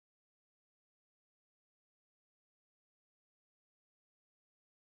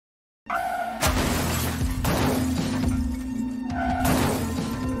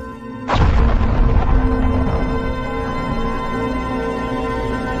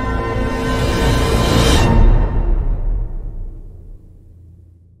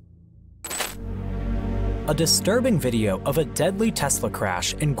A disturbing video of a deadly Tesla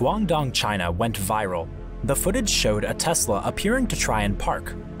crash in Guangdong, China went viral. The footage showed a Tesla appearing to try and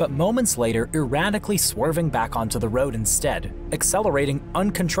park, but moments later erratically swerving back onto the road instead, accelerating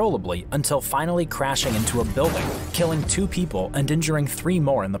uncontrollably until finally crashing into a building, killing 2 people and injuring 3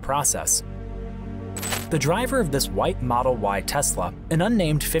 more in the process. The driver of this white Model Y Tesla, an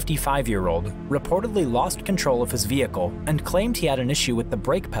unnamed 55-year-old, reportedly lost control of his vehicle and claimed he had an issue with the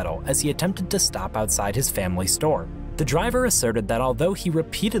brake pedal as he attempted to stop outside his family store. The driver asserted that although he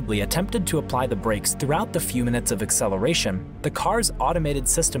repeatedly attempted to apply the brakes throughout the few minutes of acceleration, the car's automated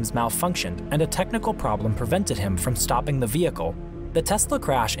systems malfunctioned and a technical problem prevented him from stopping the vehicle. The Tesla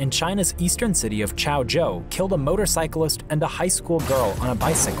crash in China's eastern city of Chaozhou killed a motorcyclist and a high school girl on a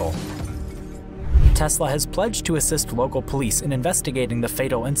bicycle. Tesla has pledged to assist local police in investigating the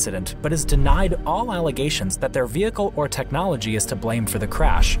fatal incident, but has denied all allegations that their vehicle or technology is to blame for the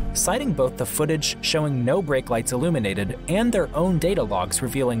crash, citing both the footage showing no brake lights illuminated and their own data logs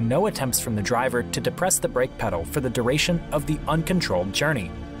revealing no attempts from the driver to depress the brake pedal for the duration of the uncontrolled journey.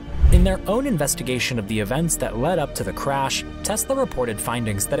 In their own investigation of the events that led up to the crash, Tesla reported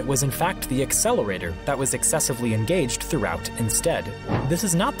findings that it was in fact the accelerator that was excessively engaged throughout instead. This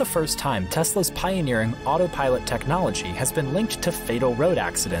is not the first time Tesla's pioneering autopilot technology has been linked to fatal road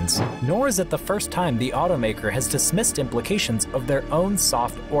accidents, nor is it the first time the automaker has dismissed implications of their own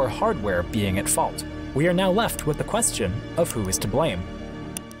soft or hardware being at fault. We are now left with the question of who is to blame.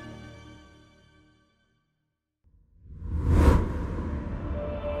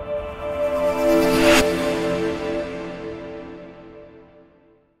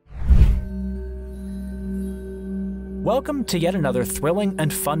 Welcome to yet another thrilling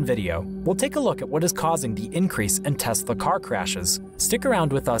and fun video. We'll take a look at what is causing the increase in Tesla car crashes. Stick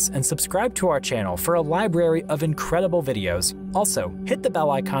around with us and subscribe to our channel for a library of incredible videos. Also, hit the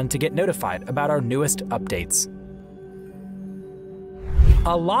bell icon to get notified about our newest updates.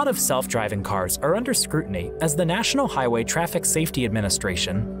 A lot of self-driving cars are under scrutiny as the National Highway Traffic Safety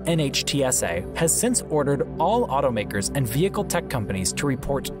Administration, NHTSA, has since ordered all automakers and vehicle tech companies to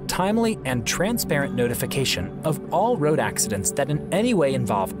report timely and transparent notification of all road accidents that in any way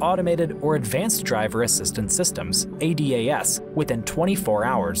involve automated or advanced driver assistance systems, ADAS, within 24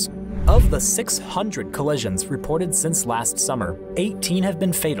 hours. Of the 600 collisions reported since last summer, 18 have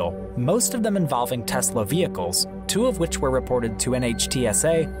been fatal, most of them involving Tesla vehicles, 2 of which were reported to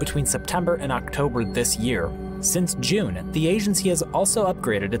NHTSA between September and October this year. Since June, the agency has also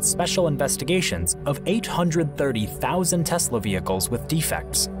upgraded its special investigations of 830,000 Tesla vehicles with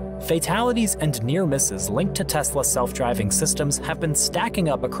defects. Fatalities and near misses linked to Tesla self-driving systems have been stacking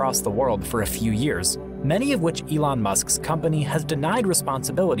up across the world for a few years, many of which Elon Musk's company has denied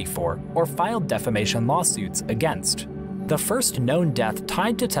responsibility for or filed defamation lawsuits against. The first known death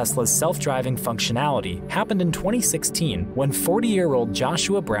tied to Tesla's self-driving functionality happened in 2016 when 40-year-old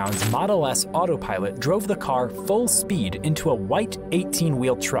Joshua Brown's Model S Autopilot drove the car full speed into a white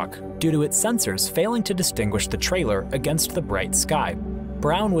 18-wheel truck due to its sensors failing to distinguish the trailer against the bright sky.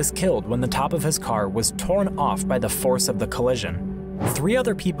 Brown was killed when the top of his car was torn off by the force of the collision. 3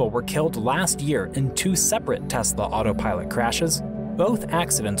 other people were killed last year in 2 separate Tesla Autopilot crashes. Both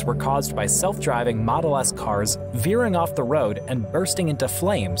accidents were caused by self-driving Model S cars veering off the road and bursting into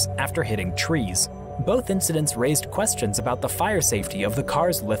flames after hitting trees. Both incidents raised questions about the fire safety of the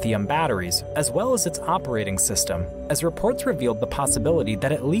car's lithium batteries, as well as its operating system, as reports revealed the possibility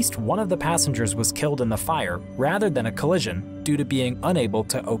that at least one of the passengers was killed in the fire rather than a collision due to being unable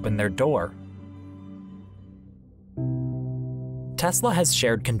to open their door. Tesla has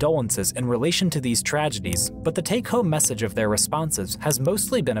shared condolences in relation to these tragedies, but the take-home message of their responses has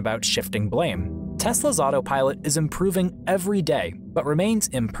mostly been about shifting blame. Tesla's autopilot is improving every day, but remains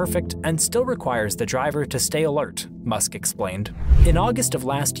imperfect and still requires the driver to stay alert, Musk explained. In August of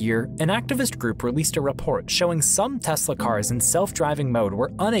last year, an activist group released a report showing some Tesla cars in self-driving mode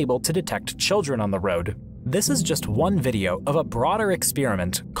were unable to detect children on the road. This is just one video of a broader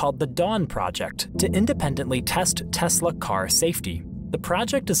experiment called the Dawn Project to independently test Tesla car safety. The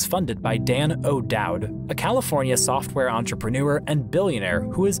project is funded by Dan O'Dowd, a California software entrepreneur and billionaire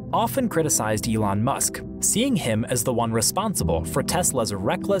who has often criticized Elon Musk, seeing him as the one responsible for Tesla's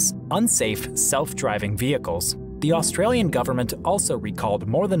reckless, unsafe, self-driving vehicles. The Australian government also recalled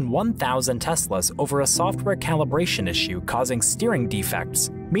more than 1,000 Teslas over a software calibration issue causing steering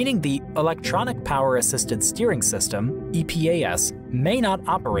defects, meaning the Electronic Power Assisted Steering System, EPAS, may not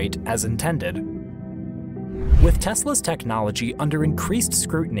operate as intended. With Tesla's technology under increased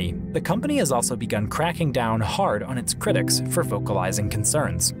scrutiny, the company has also begun cracking down hard on its critics for vocalizing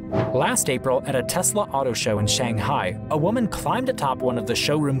concerns. Last April, at a Tesla auto show in Shanghai, a woman climbed atop one of the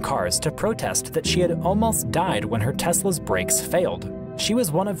showroom cars to protest that she had almost died when her Tesla's brakes failed. She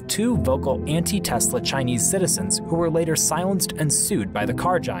was one of 2 vocal anti-Tesla Chinese citizens who were later silenced and sued by the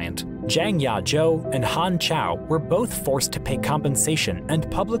car giant. Zhang Yazhou and Han Chao were both forced to pay compensation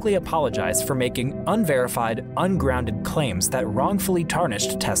and publicly apologize for making unverified, ungrounded claims that wrongfully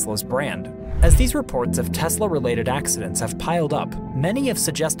tarnished Tesla's brand. As these reports of Tesla-related accidents have piled up, many have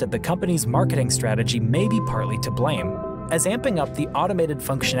suggested the company's marketing strategy may be partly to blame, as amping up the automated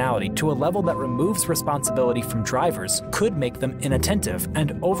functionality to a level that removes responsibility from drivers could make them inattentive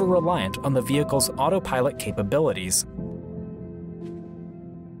and over-reliant on the vehicle's autopilot capabilities.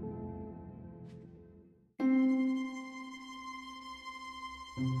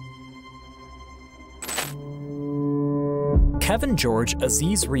 Kevin George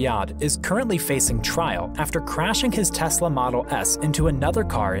Aziz Riyad is currently facing trial after crashing his Tesla Model S into another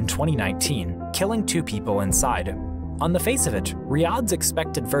car in 2019, killing 2 people inside. On the face of it, Riyad's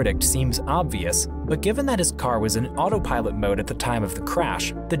expected verdict seems obvious, but given that his car was in autopilot mode at the time of the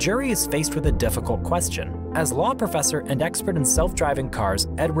crash, the jury is faced with a difficult question. As law professor and expert in self-driving cars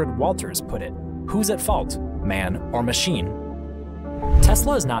Edward Walters put it, who's at fault, man or machine?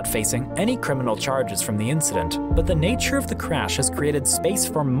 Tesla is not facing any criminal charges from the incident, but the nature of the crash has created space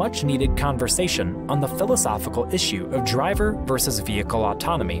for much-needed conversation on the philosophical issue of driver versus vehicle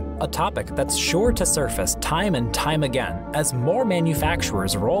autonomy, a topic that's sure to surface time and time again as more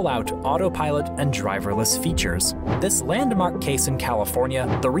manufacturers roll out autopilot and driverless features. This landmark case in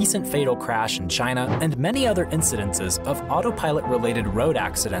California, the recent fatal crash in China, and many other incidences of autopilot-related road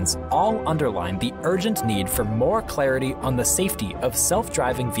accidents all underline the urgent need for more clarity on the safety of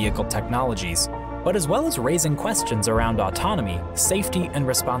self-driving vehicle technologies. But as well as raising questions around autonomy, safety, and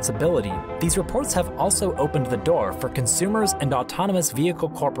responsibility, these reports have also opened the door for consumers and autonomous vehicle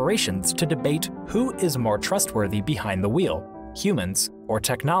corporations to debate who is more trustworthy behind the wheel, humans or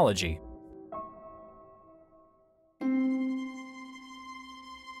technology.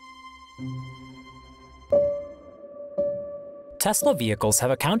 Tesla vehicles have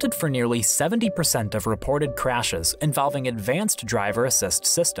accounted for nearly 70% of reported crashes involving advanced driver assist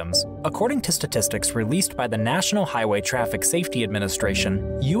systems. According to statistics released by the National Highway Traffic Safety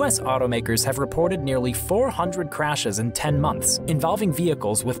Administration, U.S. automakers have reported nearly 400 crashes in 10 months involving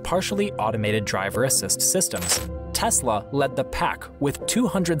vehicles with partially automated driver assist systems. Tesla led the pack with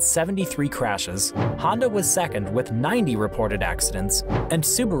 273 crashes, Honda was second with 90 reported accidents, and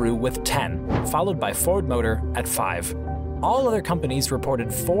Subaru with 10, followed by Ford Motor at 5. All other companies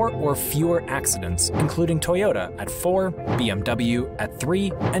reported 4 or fewer accidents, including Toyota at 4, BMW at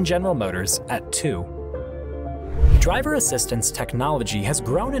 3, and General Motors at 2. Driver assistance technology has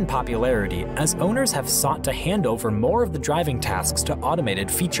grown in popularity as owners have sought to hand over more of the driving tasks to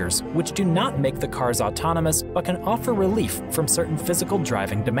automated features, which do not make the cars autonomous but can offer relief from certain physical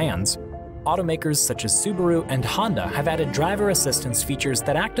driving demands. Automakers such as Subaru and Honda have added driver assistance features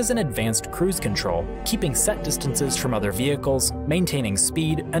that act as an advanced cruise control, keeping set distances from other vehicles, maintaining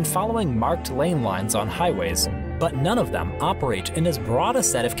speed, and following marked lane lines on highways. But none of them operate in as broad a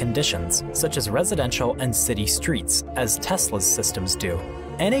set of conditions, such as residential and city streets, as Tesla's systems do.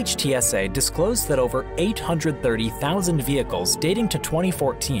 NHTSA disclosed that over 830,000 vehicles dating to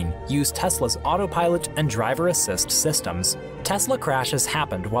 2014 use Tesla's autopilot and driver assist systems. Tesla crashes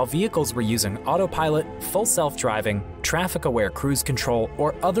happened while vehicles were using autopilot, full self-driving, traffic-aware cruise control,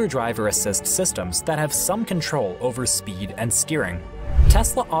 or other driver assist systems that have some control over speed and steering.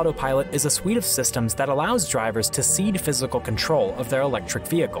 Tesla Autopilot is a suite of systems that allows drivers to cede physical control of their electric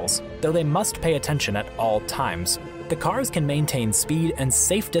vehicles, though they must pay attention at all times. The cars can maintain speed and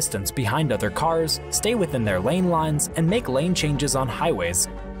safe distance behind other cars, stay within their lane lines, and make lane changes on highways.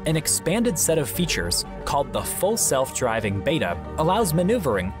 An expanded set of features, called the Full Self-Driving Beta, allows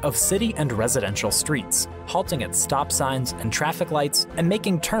maneuvering of city and residential streets, halting at stop signs and traffic lights, and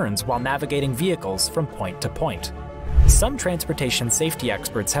making turns while navigating vehicles from point to point. Some transportation safety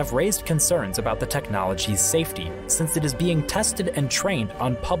experts have raised concerns about the technology's safety, since it is being tested and trained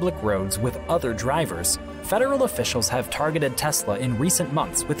on public roads with other drivers. Federal officials have targeted Tesla in recent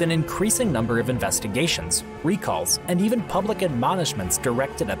months with an increasing number of investigations, recalls, and even public admonishments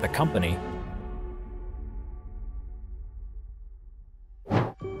directed at the company.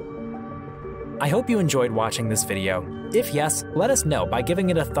 I hope you enjoyed watching this video. If yes, let us know by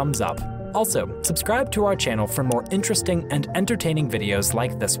giving it a thumbs up. Also, subscribe to our channel for more interesting and entertaining videos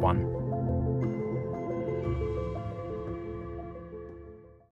like this one.